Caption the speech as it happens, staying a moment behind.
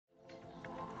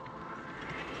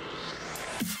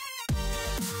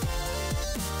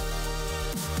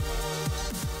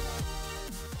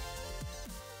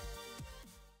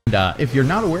If you're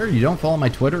not aware, you don't follow my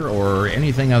Twitter or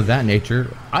anything of that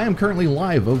nature, I am currently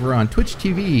live over on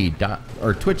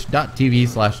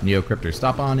twitch.tv/neocryptor.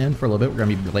 Stop on in for a little bit. We're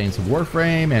going to be playing some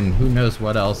Warframe and who knows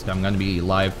what else. I'm going to be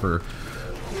live for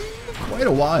quite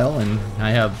a while, and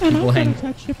I have people hang.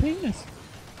 Touch your penis.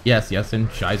 Yes,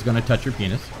 and Shy's going to touch your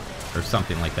penis, or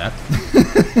something like that.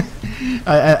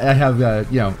 I have,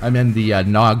 I'm in the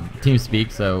Nog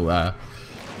TeamSpeak, so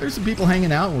there's some people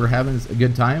hanging out, and we're having a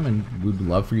good time, and we'd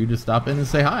love for you to stop in and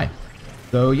say hi.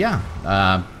 So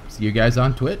yeah, see you guys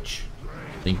on Twitch.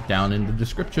 Link down in the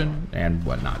description and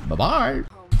whatnot. Bye-bye.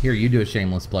 Here, you do a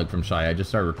shameless plug from Shy. I just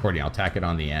started recording. I'll tack it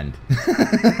on the end.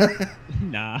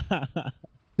 Nah.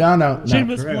 No.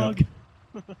 Shameless plug.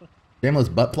 Shameless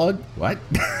butt plug? What?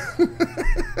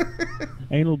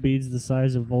 Anal beads the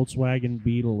size of Volkswagen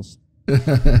Beetles.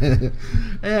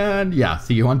 And yeah,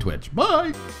 see you on Twitch.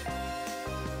 Bye.